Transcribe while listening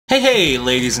Hey,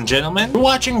 ladies and gentlemen, you're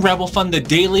watching Rebel Fund, the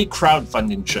daily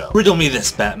crowdfunding show. Riddle me this,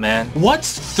 Batman.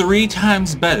 What's 3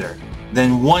 times better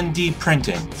than 1D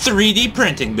printing? 3D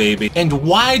printing, baby. And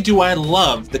why do I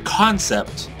love the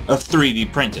concept of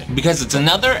 3D printing? Because it's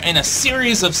another in a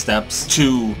series of steps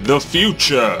to the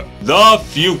future. The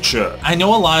future. I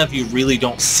know a lot of you really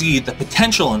don't see the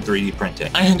potential in 3D printing.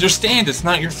 I understand, it's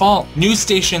not your fault. News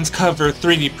stations cover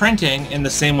 3D printing in the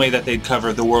same way that they'd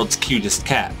cover the world's cutest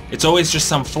cat. It's always just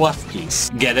some fluff piece.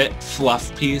 Get it?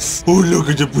 Fluff piece? Oh, look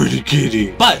at the pretty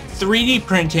kitty. But 3D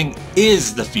printing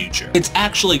is the future. It's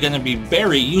actually going to be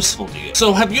very useful to you.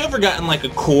 So have you ever gotten like a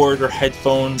cord or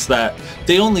headphones that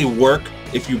they only work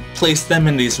if you place them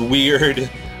in these weird,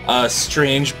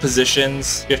 strange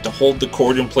positions? You have to hold the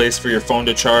cord in place for your phone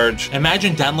to charge.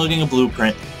 Imagine downloading a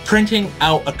blueprint, printing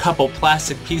out a couple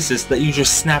plastic pieces that you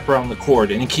just snap around the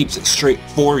cord and it keeps it straight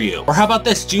for you. Or how about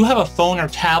this? Do you have a phone or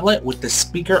tablet with the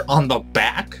speaker on the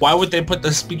back? Why would they put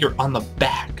the speaker on the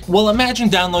back? Well, imagine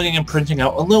downloading and printing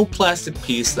out a little plastic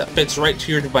piece that fits right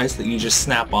to your device that you just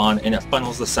snap on and it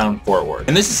funnels the sound forward.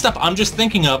 And this is stuff I'm just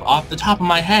thinking of off the top of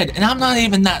my head, and I'm not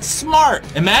even that smart.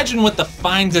 Imagine what the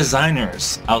fine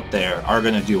designers out there are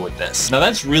gonna do with this. Now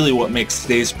that's really what makes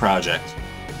today's project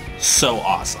so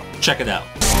awesome. Check it out.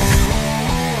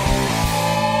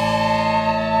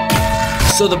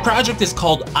 So the project is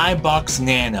called Ibox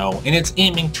Nano, and it's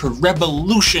aiming to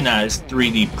revolutionize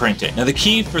 3D printing. Now the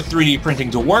key for 3D printing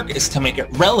to work is to make it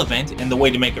relevant, and the way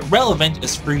to make it relevant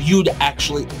is for you to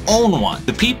actually own one.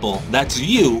 The people, that's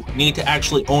you, need to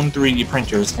actually own 3D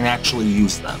printers and actually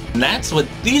use them. And that's what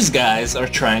these guys are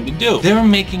trying to do. They're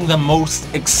making the most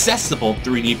accessible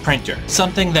 3D printer,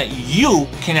 something that you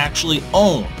can actually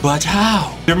own. But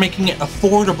how? They're making it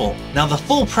affordable. Now the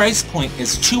full price point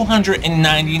is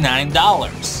 $299.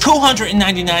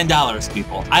 $299,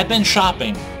 people. I've been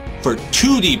shopping for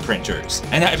 2D printers,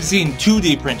 and I've seen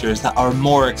 2D printers that are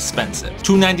more expensive.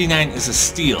 $299 is a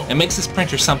steal. It makes this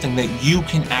printer something that you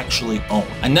can actually own.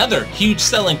 Another huge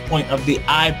selling point of the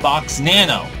Ibox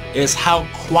Nano is how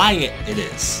quiet it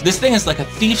is. This thing is like a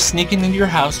thief sneaking into your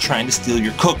house trying to steal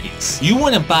your cookies. You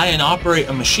wouldn't buy and operate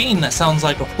a machine that sounds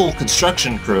like a full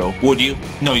construction crew, would you?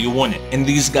 No, you wouldn't. And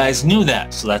these guys knew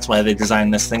that, so that's why they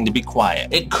designed this thing to be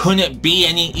quiet. It couldn't be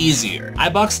any easier.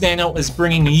 Ibox Nano is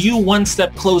bringing you one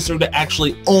step closer to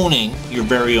actually owning your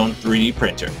very own 3D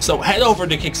printer. So head over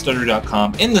to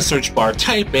Kickstarter.com, in the search bar,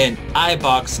 type in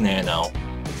Ibox Nano.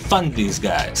 Fund these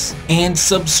guys and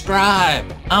subscribe.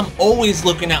 I'm always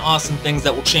looking at awesome things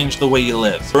that will change the way you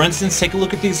live. For instance, take a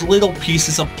look at these little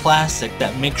pieces of plastic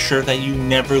that make sure that you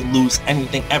never lose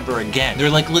anything ever again. They're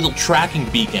like little tracking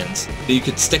beacons that you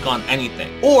could stick on anything.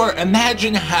 Or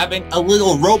imagine having a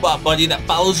little robot buddy that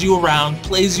follows you around,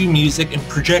 plays you music, and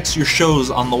projects your shows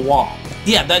on the wall.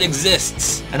 Yeah, that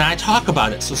exists, and I talk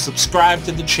about it, so subscribe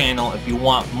to the channel if you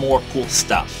want more cool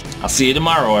stuff. I'll see you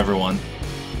tomorrow, everyone.